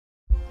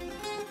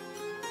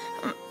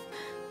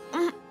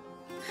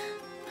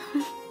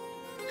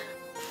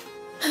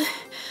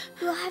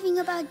dreaming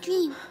about a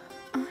dream.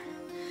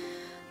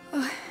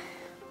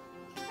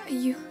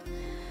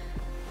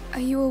 Are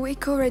you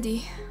awake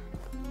already?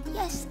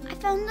 Yes, I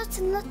found lots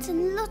and lots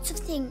and lots of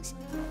things.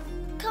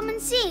 Come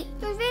and see,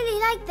 you'll really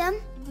like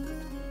them.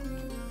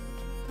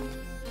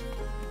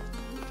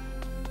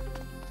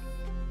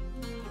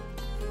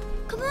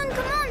 Come on,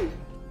 come on!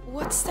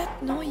 What's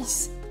that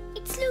noise?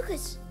 It's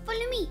Lucas.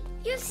 Follow me,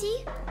 you'll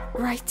see.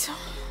 Right.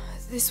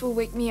 This will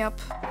wake me up.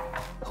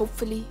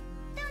 Hopefully.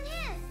 Down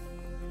here.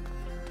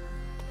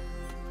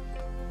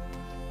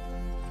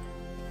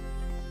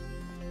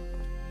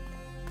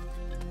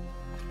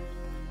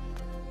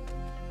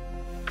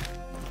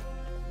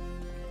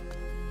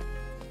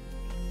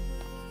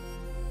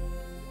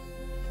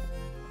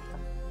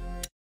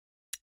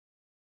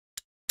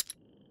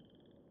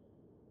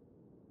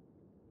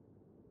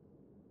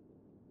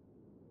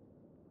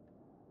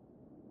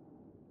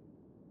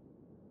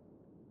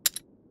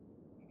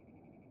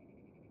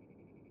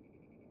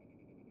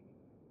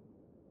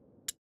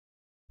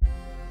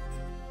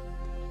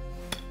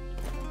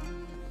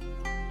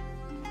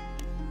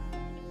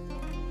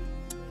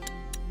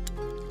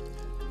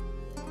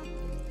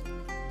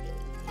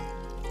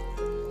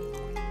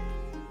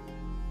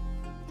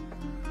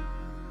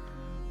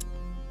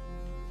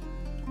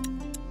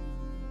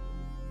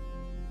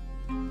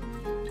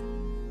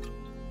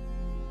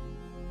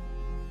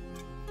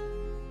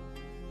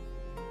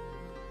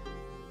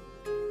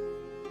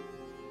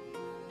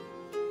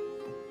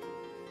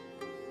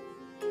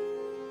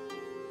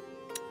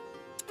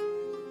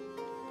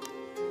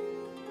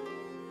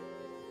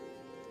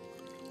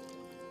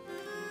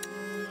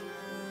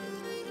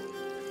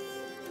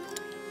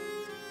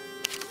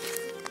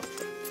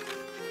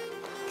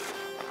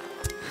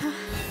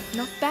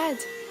 Not bad.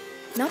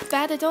 Not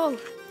bad at all.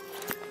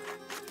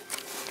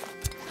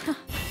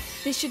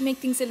 This should make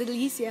things a little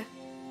easier.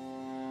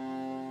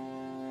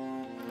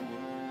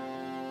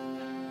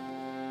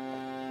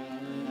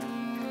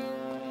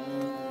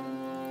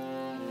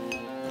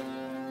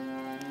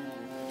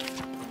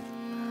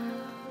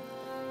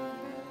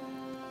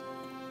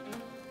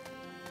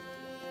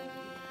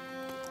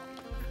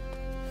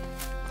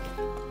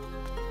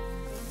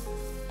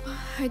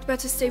 I'd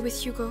better stay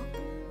with Hugo.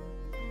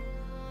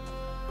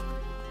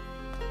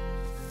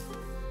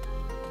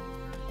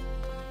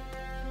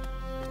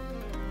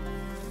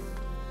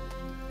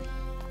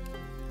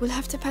 We'll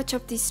have to patch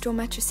up these straw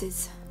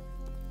mattresses.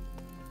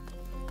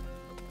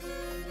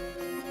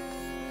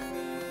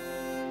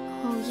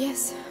 Oh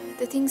yes,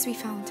 the things we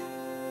found.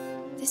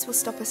 This will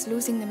stop us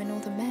losing them in all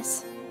the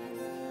mess.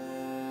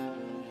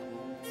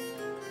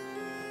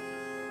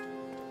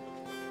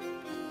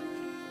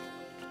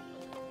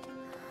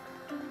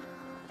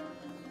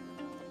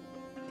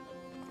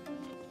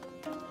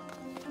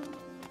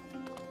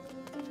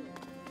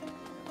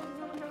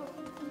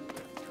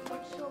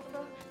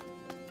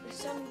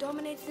 The sun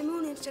dominates the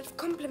moon instead of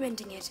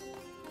complementing it.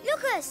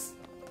 Lucas!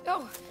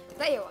 Oh,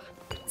 there you are.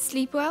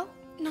 Sleep well?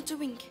 Not a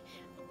wink.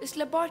 This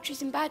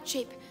laboratory's in bad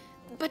shape,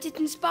 but it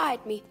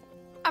inspired me.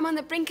 I'm on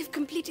the brink of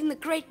completing the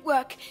great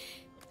work.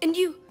 And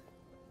you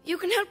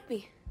can help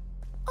me.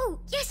 Oh,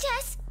 yes,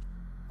 yes!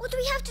 What do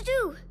we have to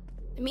do?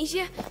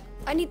 Amicia,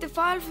 I need the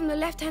file from the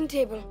left-hand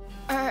table.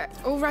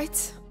 All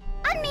right.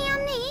 On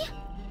me!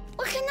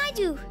 What can I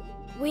do?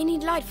 We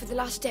need light for the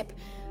last step.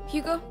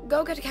 Hugo,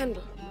 go get a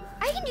candle.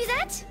 I can do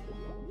that.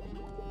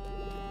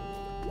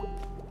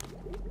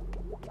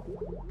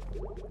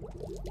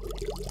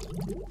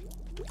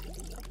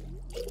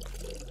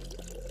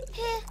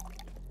 Here.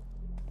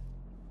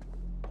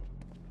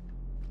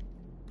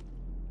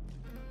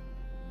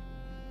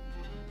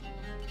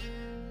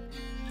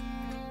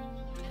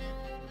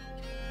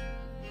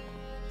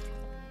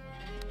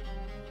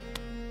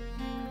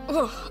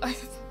 Oh,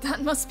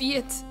 that must be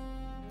it.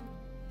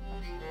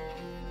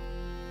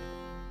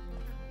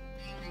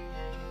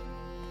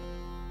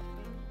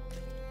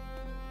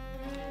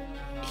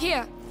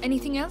 Here,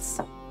 anything else?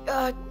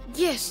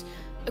 Yes.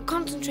 A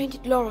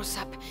concentrated laurel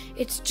sap.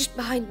 It's just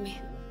behind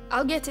me.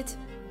 I'll get it.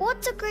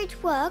 What's a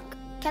great work?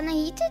 Can I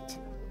eat it?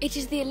 It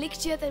is the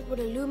elixir that will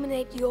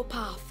illuminate your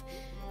path.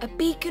 A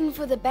beacon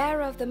for the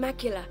bearer of the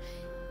macula.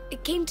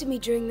 It came to me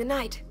during the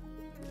night.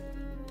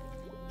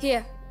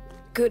 Here.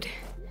 Good.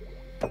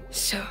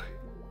 So,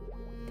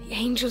 the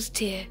angel's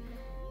tear,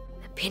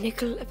 the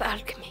pinnacle of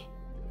alchemy.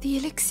 The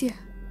elixir.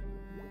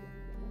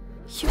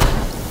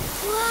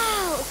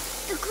 Wow!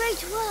 The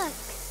great work!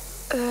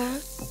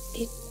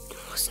 It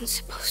wasn't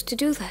supposed to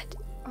do that.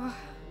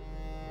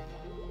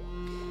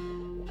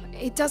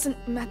 It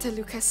doesn't matter,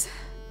 Lucas.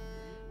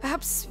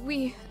 Perhaps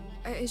we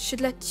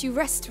should let you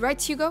rest, right,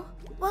 Hugo?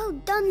 Well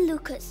done,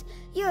 Lucas.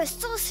 You're a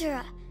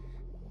sorcerer.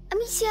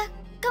 Amicia,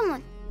 come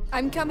on.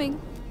 I'm coming.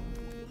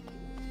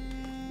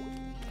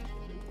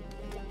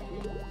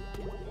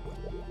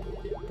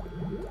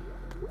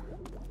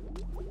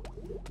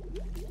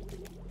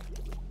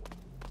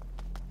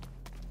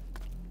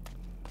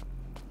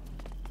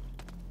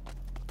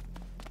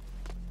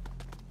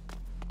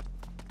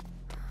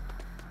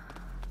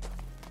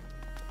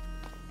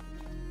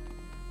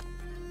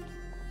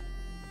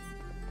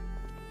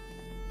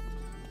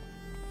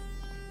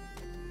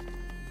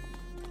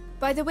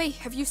 By the way,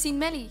 have you seen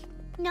Melly?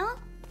 No?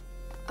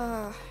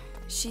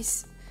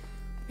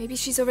 Maybe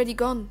she's already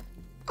gone.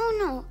 Oh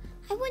no,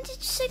 I wanted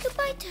to say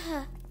goodbye to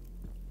her.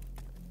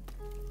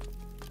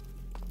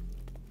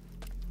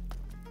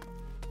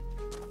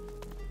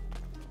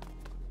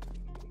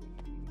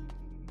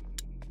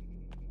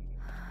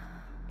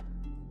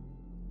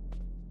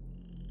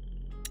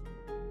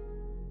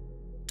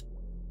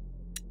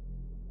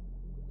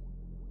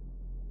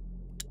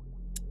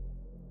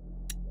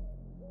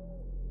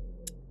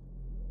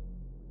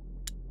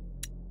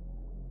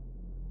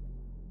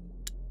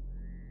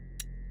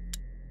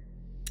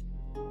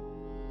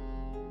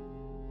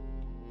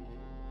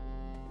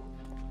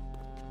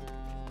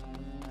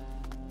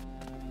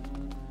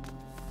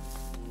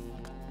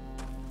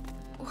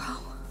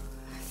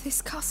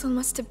 This castle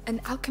must have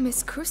an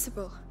alchemist's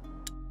crucible.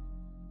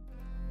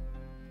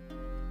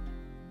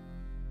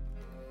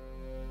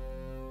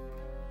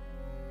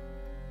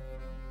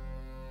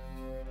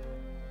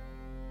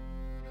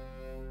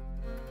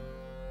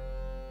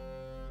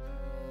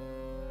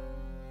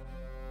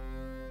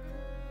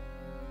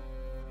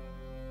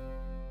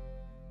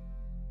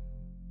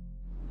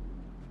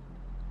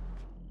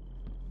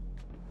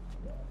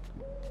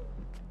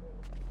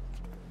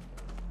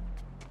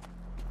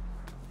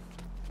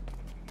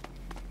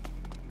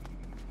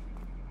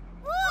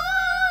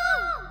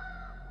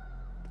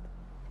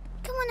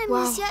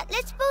 Wow. Amicia,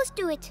 let's both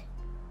do it.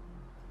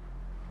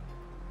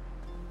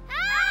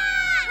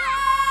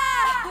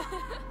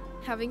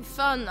 Having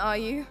fun, are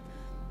you?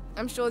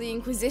 I'm sure the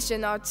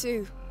Inquisition are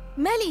too.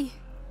 Melly!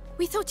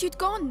 We thought you'd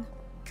gone.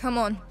 Come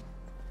on.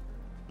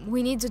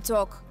 We need to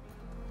talk.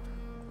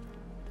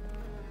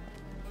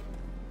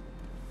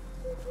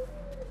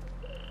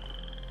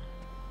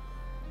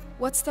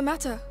 What's the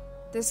matter?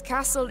 This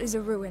castle is a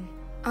ruin.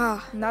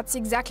 Ah. And that's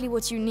exactly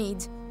what you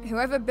need.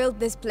 Whoever built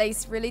this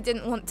place really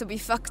didn't want to be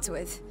fucked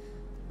with.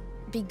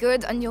 Be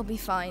good and you'll be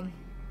fine.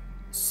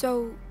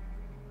 So,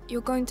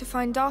 you're going to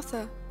find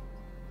Arthur?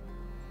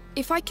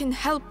 If I can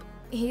help...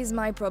 He's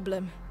my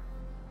problem.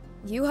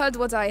 You heard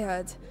what I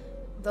heard.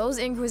 Those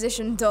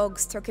Inquisition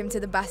dogs took him to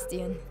the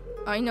Bastion.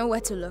 I know where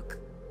to look.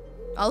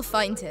 I'll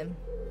find him.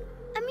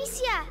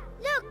 Amicia,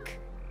 look!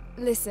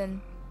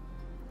 Listen.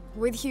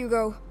 With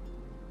Hugo,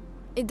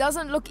 it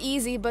doesn't look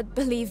easy, but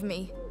believe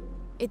me,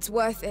 it's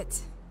worth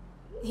it.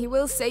 He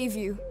will save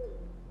you.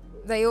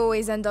 They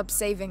always end up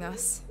saving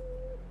us.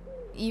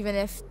 Even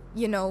if,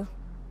 you know,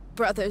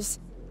 brothers,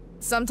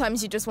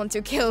 sometimes you just want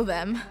to kill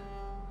them.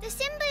 The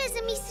symbol is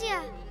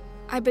Amicia.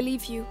 I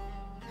believe you.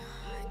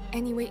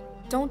 Anyway,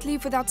 don't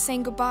leave without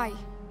saying goodbye.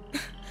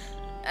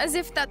 As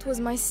if that was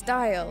my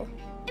style.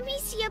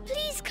 Amicia,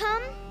 please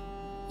come.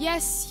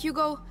 Yes,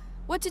 Hugo.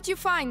 What did you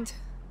find?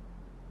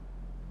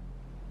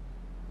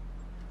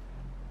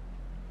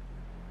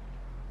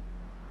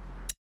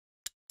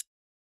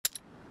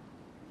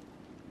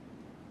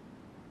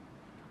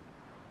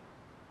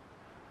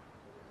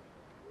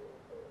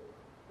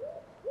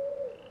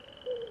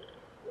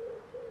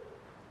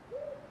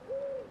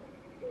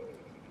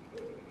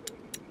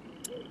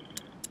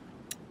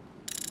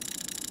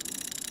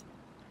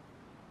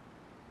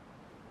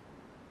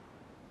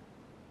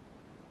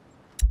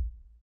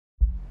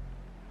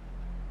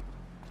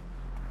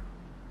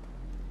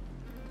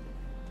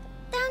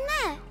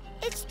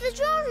 It's the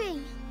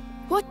drawing.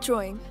 What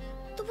drawing?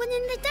 The one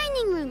in the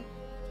dining room.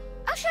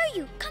 I'll show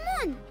you. Come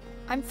on.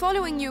 I'm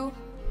following you.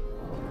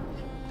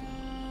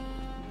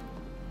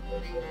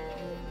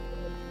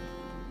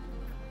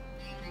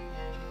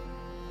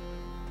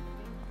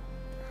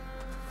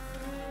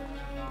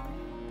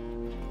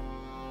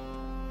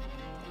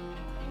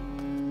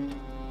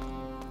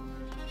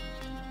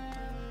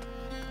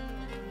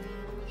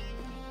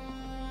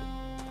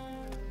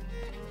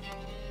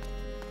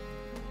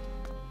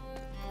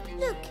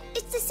 Look,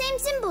 it's the same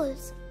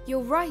symbols. You're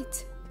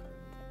right.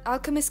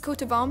 Alchemist's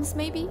coat of arms,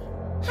 maybe?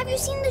 Have you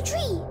seen the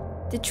tree?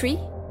 The tree?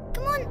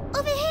 Come on,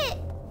 over here.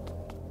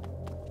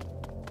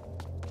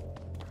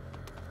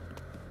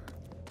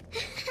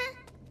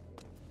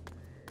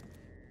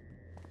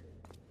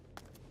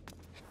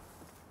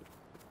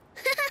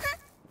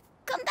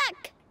 Come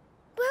back.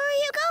 Where are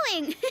you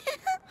going?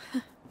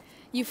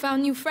 You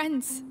found new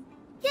friends.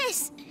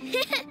 Yes.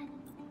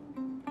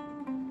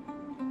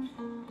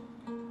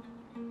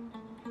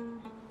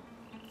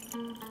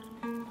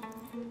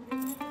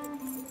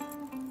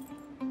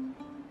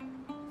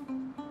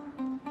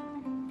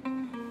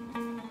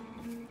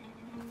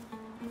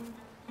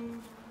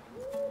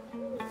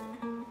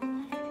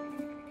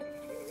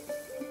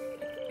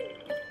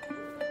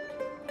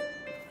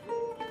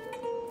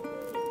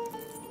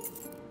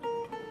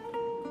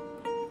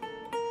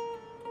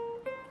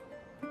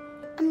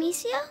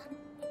 Amicia?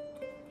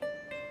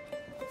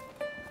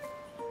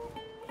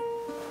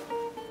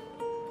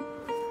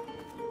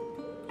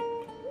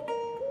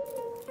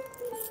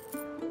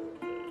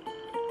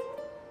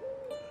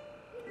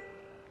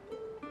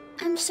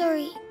 I'm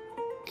sorry.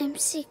 I'm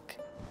sick.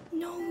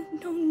 No,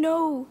 no,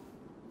 no.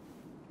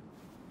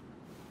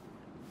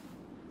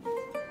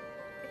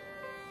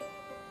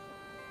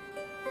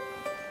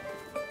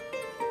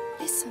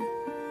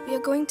 We are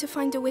going to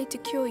find a way to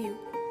cure you.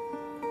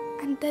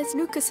 And there's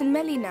Lucas and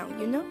Melly now,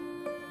 you know?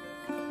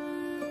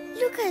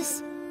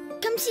 Lucas,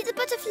 come see the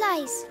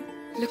butterflies.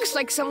 Looks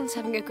like someone's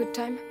having a good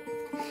time.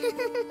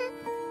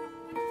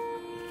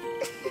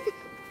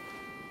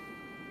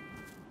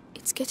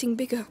 It's getting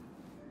bigger.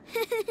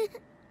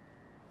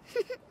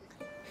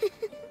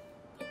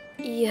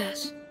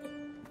 Yes.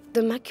 The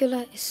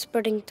macula is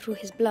spreading through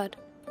his blood.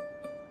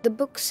 The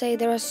books say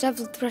there are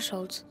several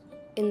thresholds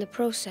in the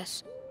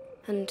process,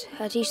 and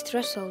at each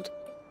threshold,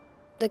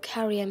 the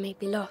carrier may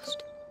be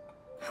lost.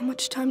 How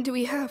much time do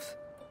we have?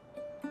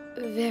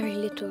 Very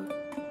little.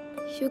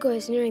 Hugo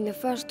is nearing the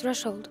first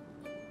threshold.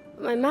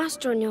 My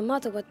master and your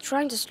mother were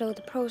trying to slow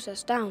the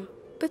process down.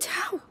 But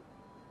how?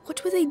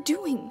 What were they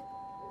doing?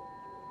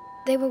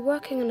 They were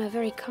working on a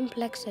very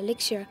complex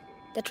elixir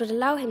that would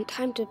allow him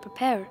time to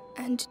prepare.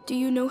 And do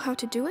you know how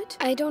to do it?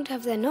 I don't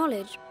have their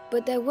knowledge,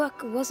 but their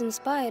work was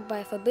inspired by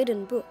a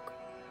forbidden book,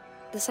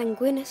 the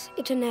Sanguinis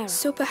Itinera.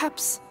 So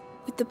perhaps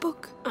with the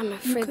book? I'm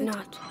afraid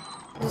not.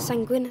 The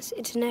Sanguinis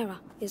Itinera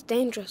is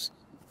dangerous.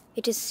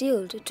 It is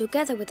sealed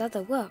together with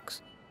other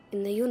works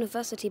in the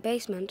university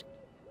basement.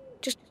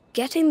 Just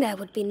getting there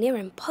would be near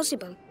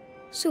impossible.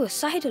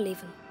 Suicidal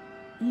even.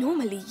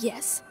 Normally,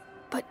 yes.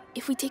 But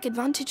if we take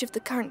advantage of the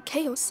current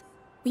chaos,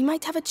 we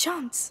might have a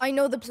chance. I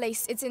know the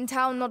place. It's in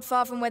town, not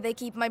far from where they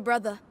keep my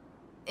brother.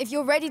 If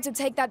you're ready to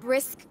take that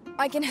risk,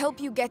 I can help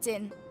you get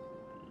in.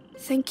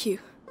 Thank you.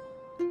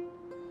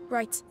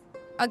 Right.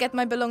 I'll get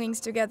my belongings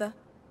together.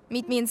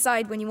 Meet me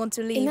inside when you want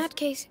to leave. In that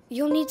case,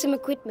 you'll need some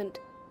equipment.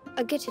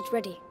 I'll get it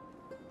ready.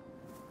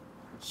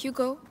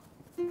 Hugo,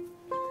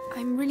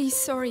 I'm really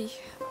sorry.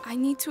 I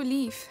need to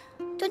leave.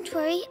 Don't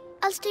worry,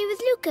 I'll stay with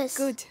Lucas.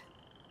 Good.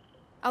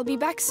 I'll be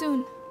back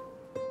soon.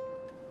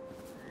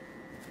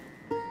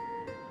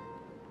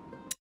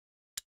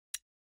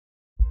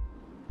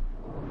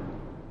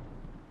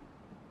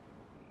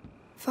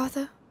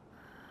 Father,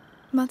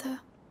 Mother,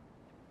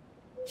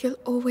 you'll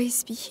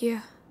always be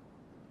here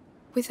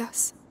with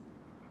us.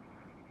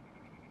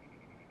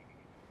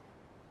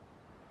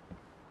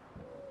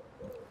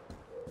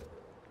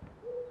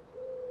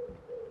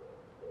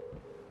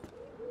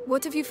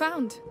 What have you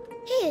found?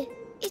 Here,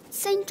 it's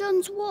St.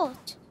 John's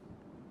wort.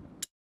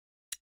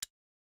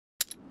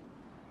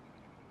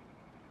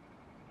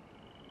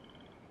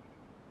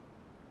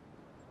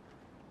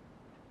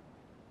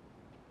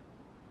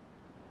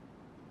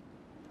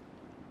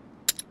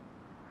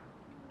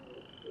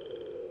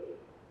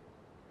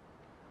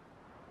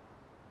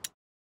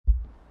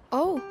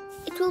 Oh,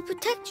 It will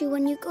protect you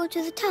when you go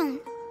to the town.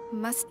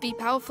 must be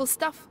powerful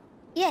stuff.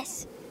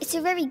 Yes, it's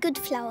a very good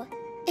flower.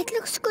 It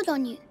looks good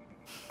on you.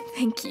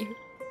 Thank you.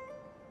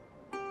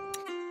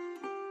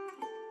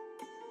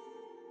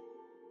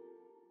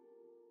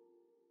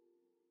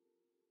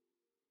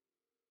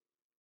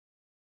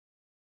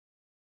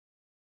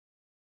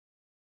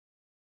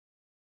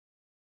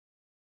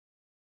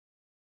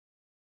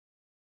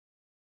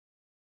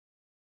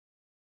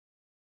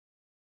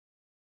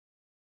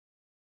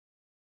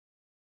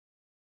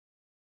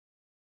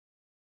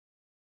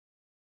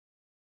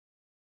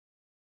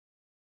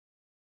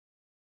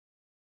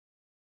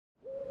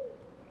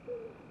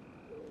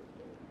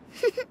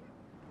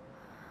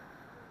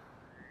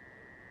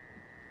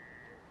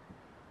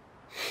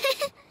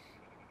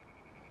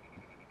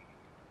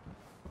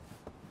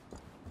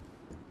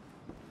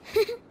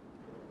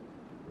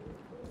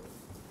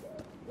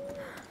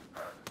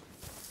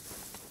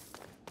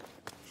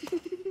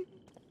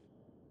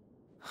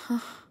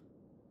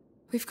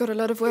 We've got a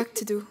lot of work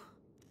to do.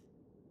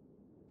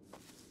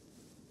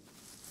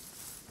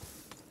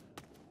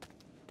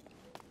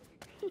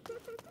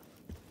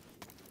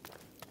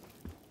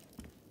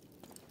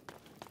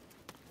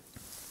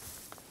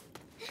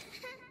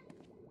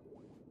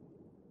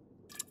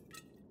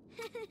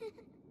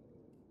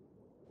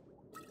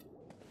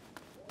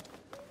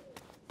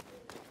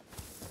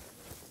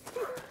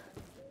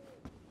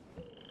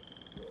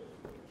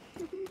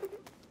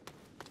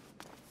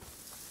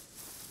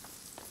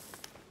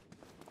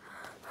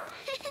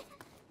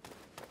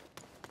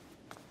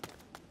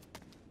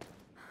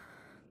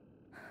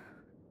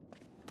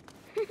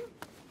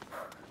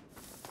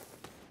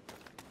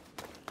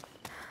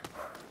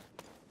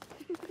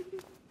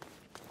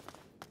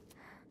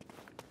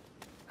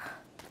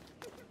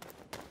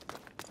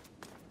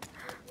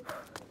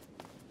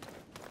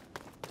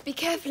 Be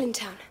careful in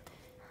town.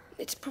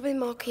 It's probably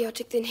more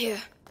chaotic than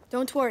here.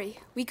 Don't worry.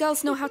 We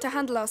girls know how to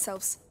handle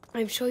ourselves.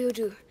 I'm sure you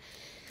do.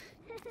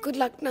 Good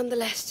luck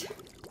nonetheless.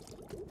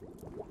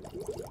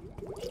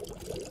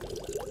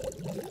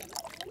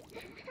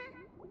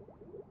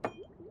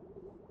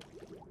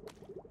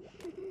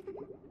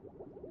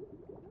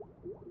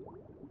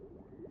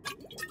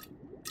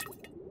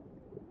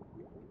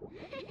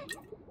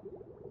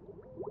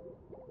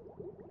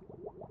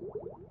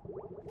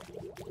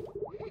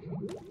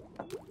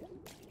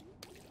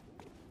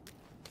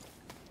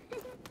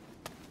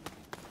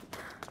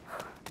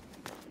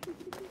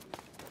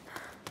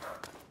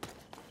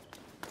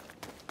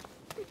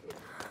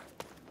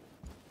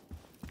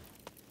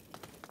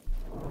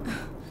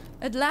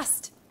 At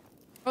last.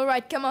 All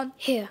right, come on.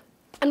 Here.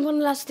 And one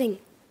last thing.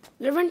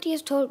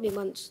 Laurentius told me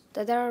once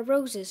that there are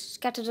roses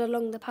scattered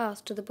along the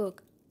path to the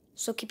book,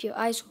 so keep your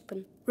eyes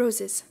open.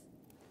 Roses.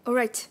 All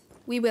right,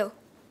 we will.